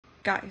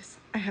Guys,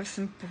 I have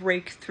some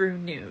breakthrough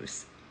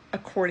news.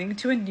 According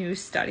to a new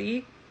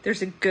study,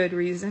 there's a good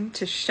reason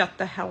to shut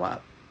the hell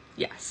up.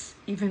 Yes,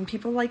 even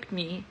people like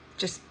me,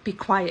 just be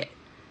quiet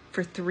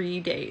for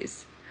 3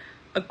 days.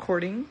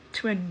 According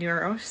to a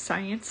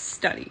neuroscience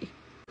study,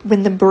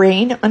 when the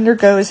brain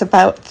undergoes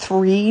about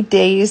 3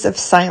 days of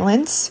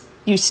silence,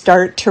 you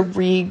start to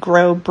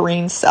regrow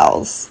brain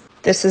cells.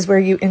 This is where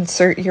you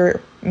insert your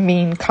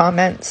mean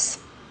comments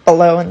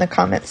below in the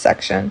comment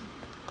section.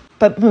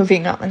 But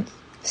moving on.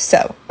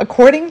 So,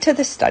 according to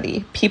the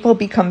study, people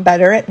become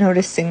better at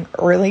noticing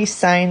early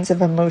signs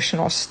of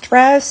emotional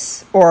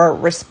stress or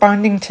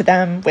responding to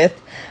them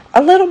with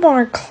a little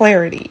more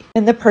clarity.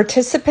 And the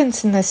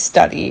participants in this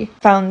study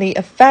found the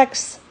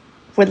effects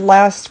would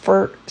last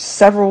for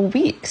several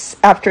weeks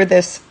after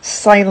this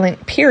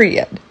silent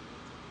period.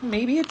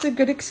 Maybe it's a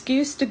good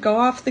excuse to go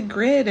off the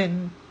grid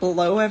and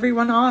blow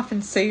everyone off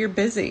and say you're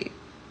busy.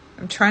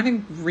 I'm trying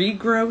to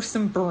regrow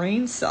some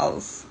brain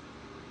cells.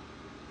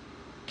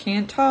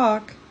 Can't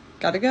talk.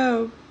 Gotta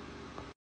go.